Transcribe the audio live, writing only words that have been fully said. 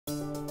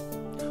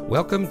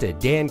Welcome to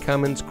Dan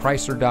Cummins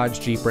Chrysler Dodge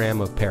Jeep Ram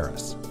of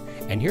Paris.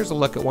 And here's a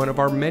look at one of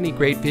our many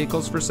great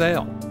vehicles for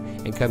sale.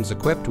 It comes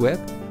equipped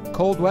with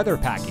cold weather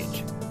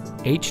package,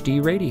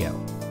 HD radio,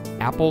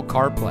 Apple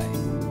CarPlay,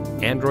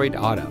 Android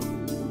Auto,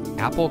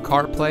 Apple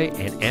CarPlay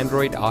and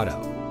Android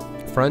Auto,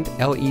 front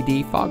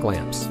LED fog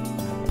lamps,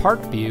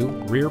 Park View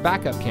rear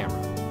backup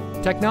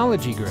camera,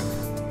 technology group,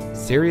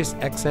 Sirius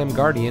XM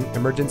Guardian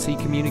emergency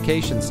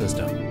communication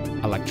system,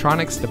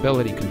 electronic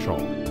stability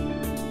control.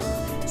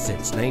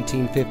 Since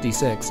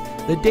 1956,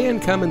 the Dan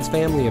Cummins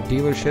family of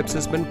dealerships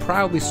has been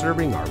proudly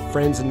serving our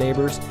friends and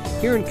neighbors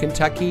here in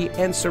Kentucky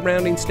and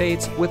surrounding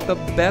states with the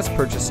best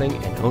purchasing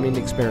and owning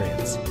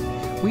experience.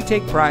 We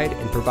take pride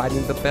in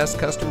providing the best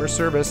customer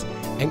service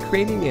and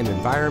creating an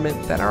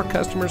environment that our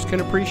customers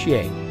can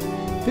appreciate.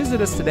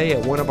 Visit us today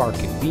at one of our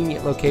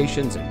convenient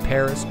locations in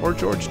Paris or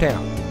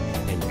Georgetown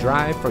and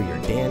drive for your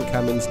Dan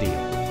Cummins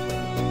deal.